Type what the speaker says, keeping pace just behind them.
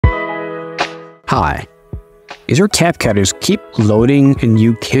Hi, is your CAPCUT is keep loading and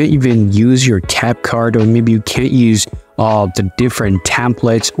you can't even use your CAPCUT, or maybe you can't use the different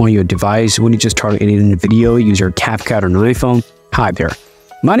templates on your device when you just start editing a video, use your CAPCUT on an iPhone? Hi there,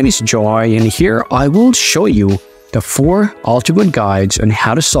 my name is Joy, and here I will show you the 4 ultimate guides on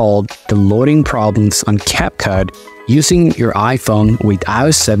how to solve the loading problems on CAPCUT using your iPhone with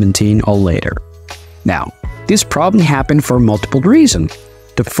iOS 17 or later. Now, this problem happened for multiple reasons.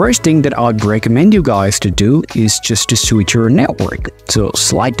 The first thing that I'd recommend you guys to do is just to switch your network. So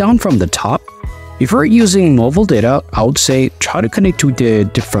slide down from the top. If you're using mobile data, I would say try to connect to the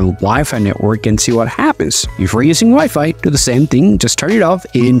different Wi-Fi network and see what happens. If you're using Wi-Fi, do the same thing. Just turn it off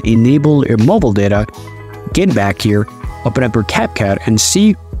and enable your mobile data. Get back here, open up your CAPCUT and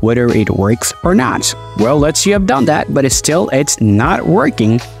see whether it works or not. Well, let's say I've done that, but it's not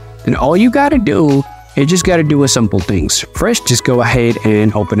working. Then all you gotta do, you just gotta do a simple things. First, just go ahead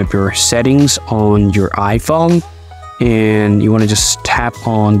and open up your settings on your iPhone, and you want to just tap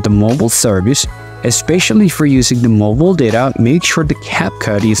on the mobile service. Especially if you're using the mobile data, make sure the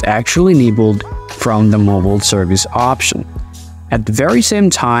CAPCUT is actually enabled from the mobile service option. At the very same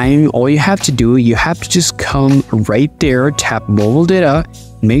time, all you have to do, you have to just come right there, tap mobile data,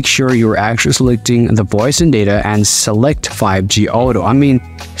 make sure you're actually selecting the voice and data and select 5G auto.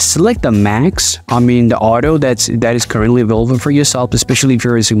 Select the max. The auto that is currently available for yourself, especially if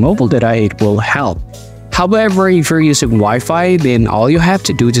you're using mobile data, it will help. However, if you're using Wi-Fi, then all you have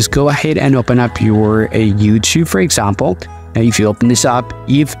to do is just go ahead and open up your YouTube, for example. Now, if you open this up,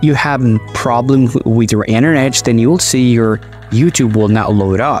 if you have a problem with your internet, then you will see your YouTube will not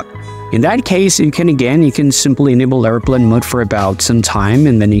load up. In that case, you can simply enable airplane mode for about some time,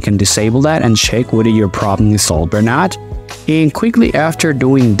 and then you can disable that and check whether your problem is solved or not. And quickly after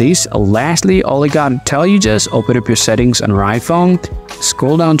doing this, lastly, all I gotta tell you, just open up your settings on your iPhone,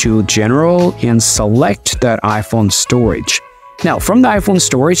 scroll down to General, and select that iPhone storage. Now, from the iPhone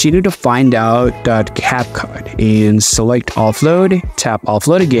storage, you need to find out that CAPCUT and select Offload, tap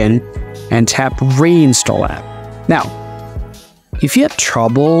Offload again, and tap Reinstall app. Now, if you have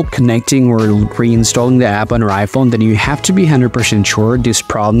trouble connecting or reinstalling the app on your iPhone, then you have to be 100% sure this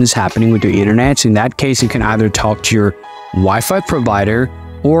problem is happening with your internet. In that case, you can either talk to your Wi-Fi provider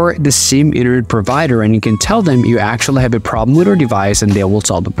or the same internet provider, and you can tell them you actually have a problem with your device and they will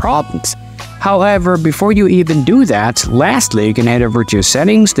solve the problems. However, before you even do that, lastly, you can head over to your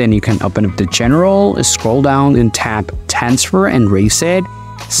settings, then you can open up the General, scroll down and tap Transfer and Reset.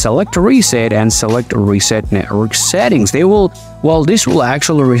 Select Reset and select Reset Network Settings. This will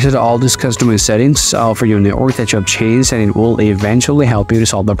actually reset all these customized settings for your network that you have changed, and it will eventually help you to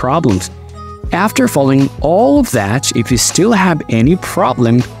solve the problems. After following all of that, if you still have any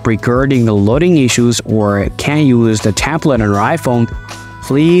problem regarding the loading issues or can't use the template on your iPhone,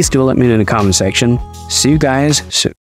 please do let me know in the comment section. See you guys soon.